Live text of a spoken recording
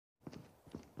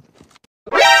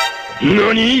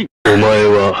何？お前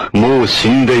はもう死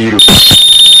んでいる。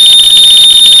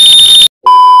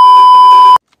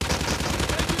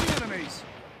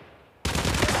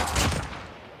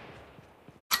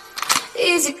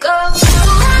Easy go.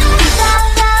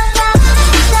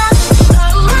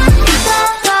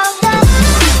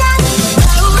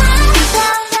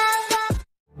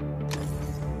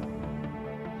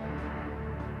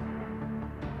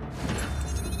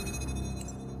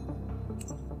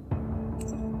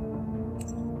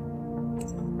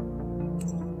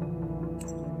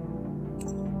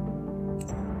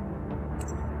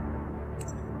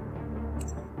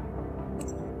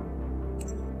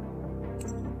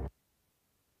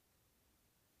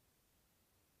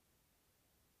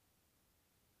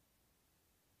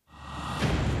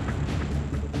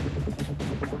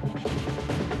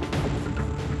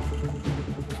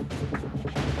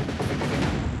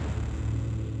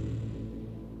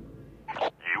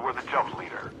 You were the jump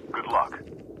leader. Good luck.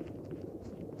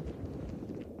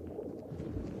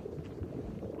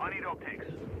 I need optics.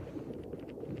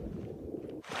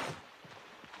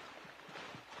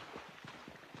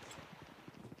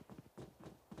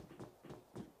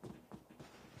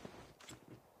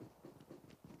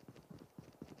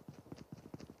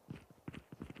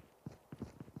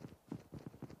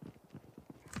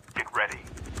 Get ready.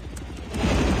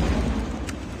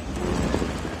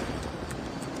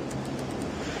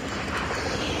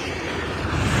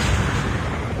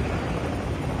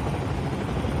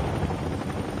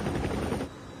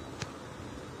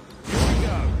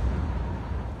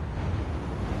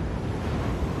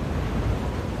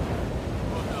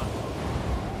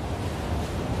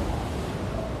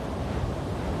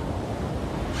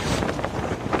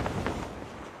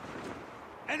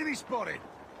 Enemy spotted!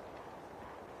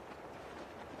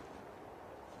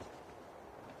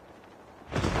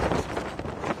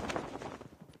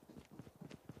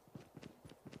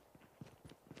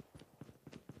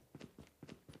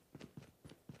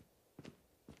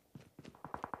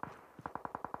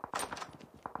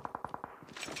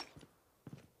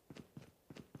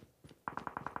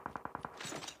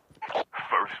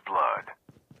 First blood.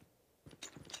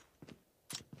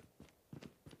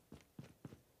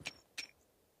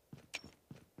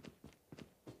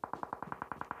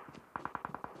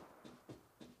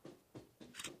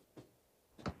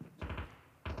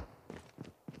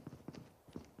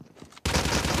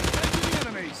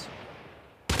 Enemies!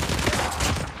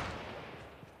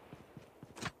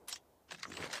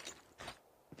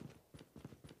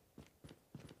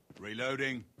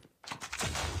 Reloading.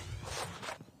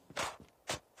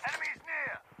 Enemies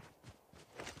near!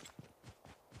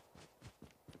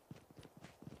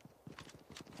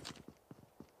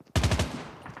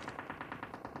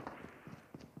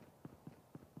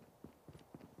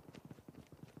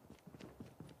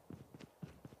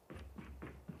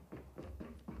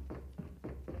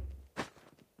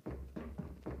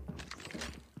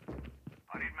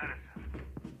 I need medicine.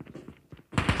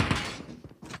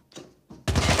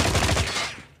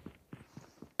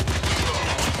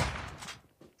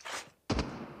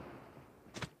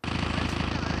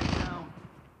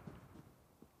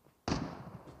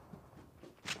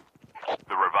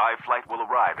 The revived flight will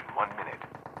arrive in 1 minute.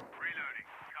 Reloading.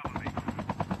 Cover me.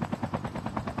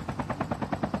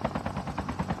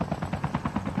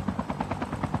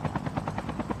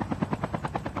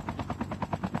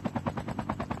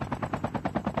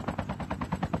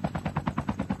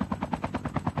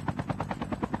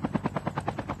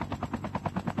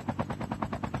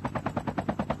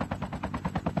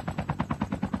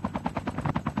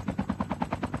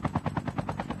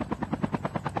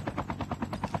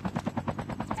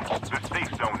 The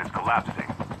safe zone is collapsing.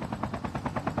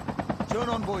 Turn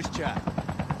on voice chat.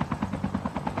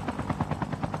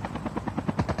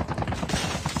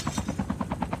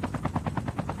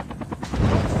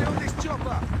 Stay on this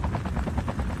chopper.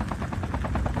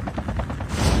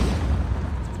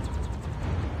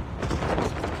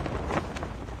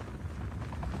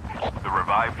 The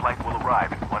revived flight will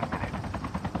arrive in 1 minute.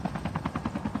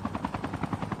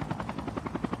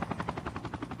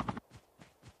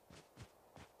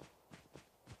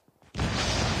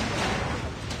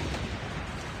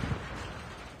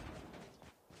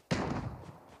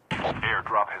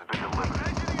 Airdrop has been delivered.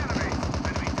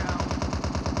 Enemy down.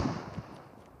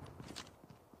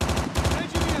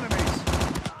 Engine the enemies.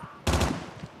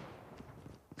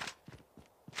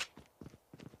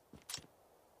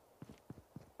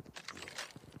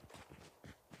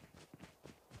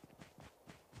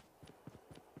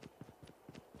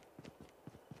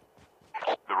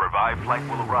 The revived flight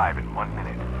will arrive in 1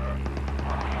 minute.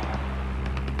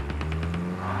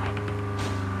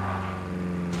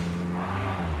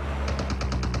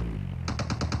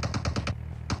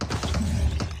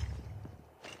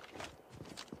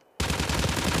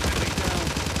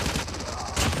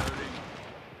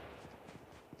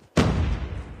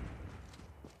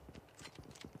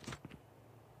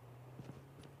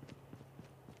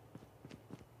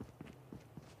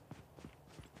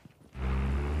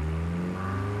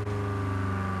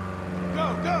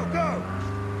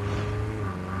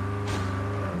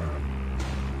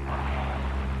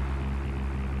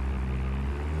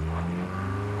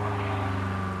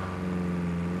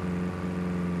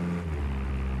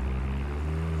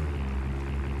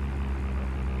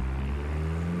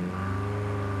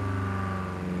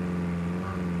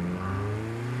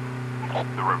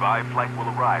 The revived flight will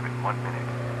arrive in 1 minute.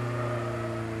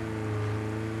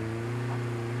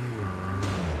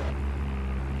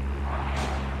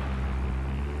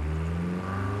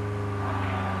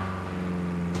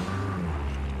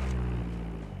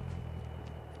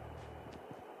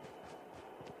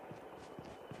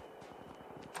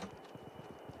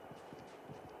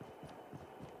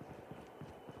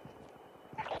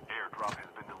 Airdrop has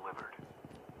been delivered.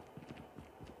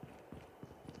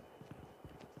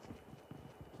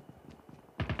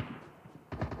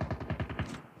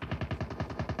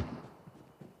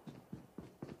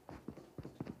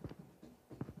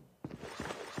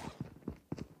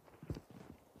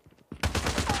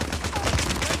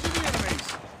 Engaging the enemies.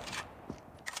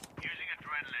 Using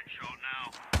adrenaline shot now.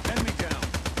 Enemy down.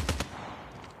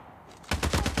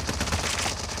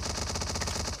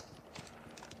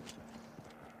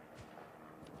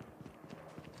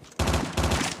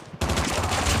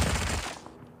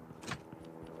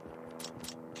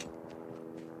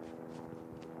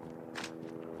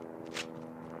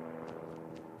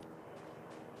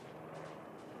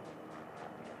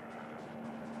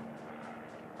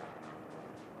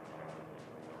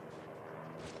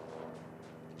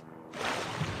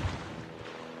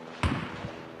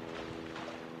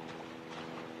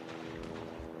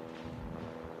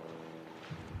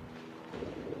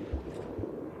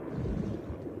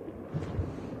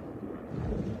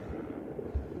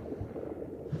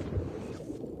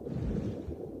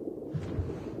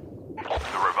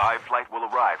 The revived flight will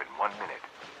arrive in 1 minute.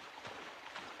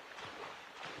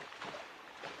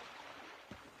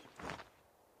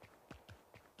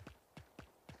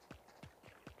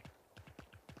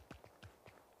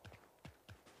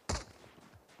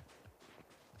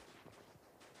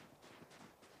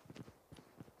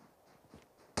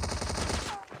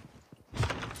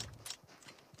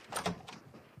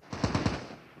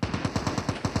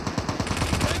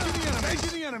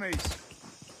 Engaging the enemies.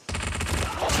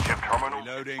 Chip terminal is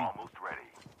Reloading. almost ready.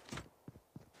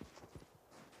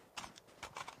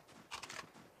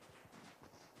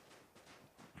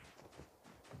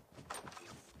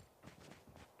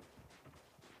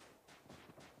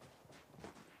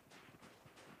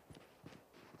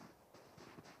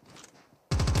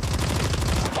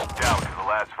 Down to the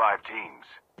last 5 teams.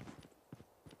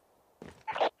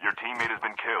 Your teammate has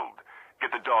been killed.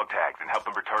 Get the dog tags and help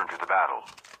them return to the battle.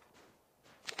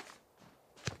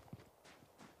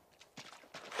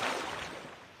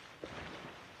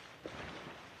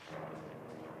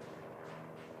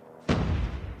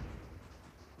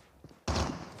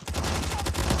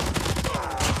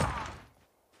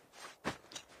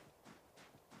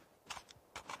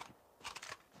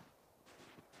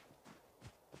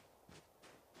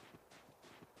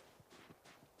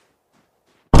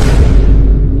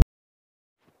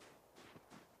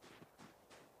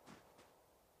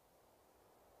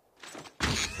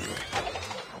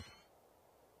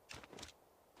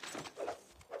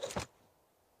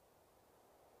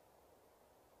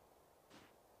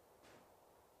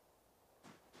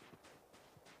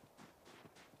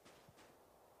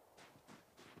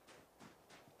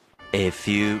 A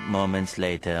few moments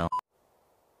later.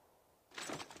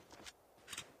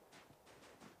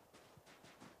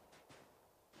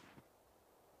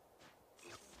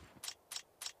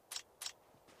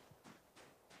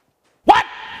 What?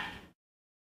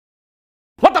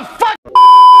 What the fuck?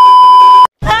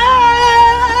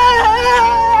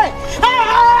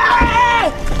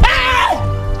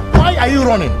 Why are you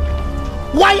running?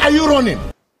 Why are you running?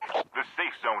 The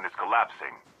safe zone is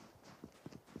collapsing.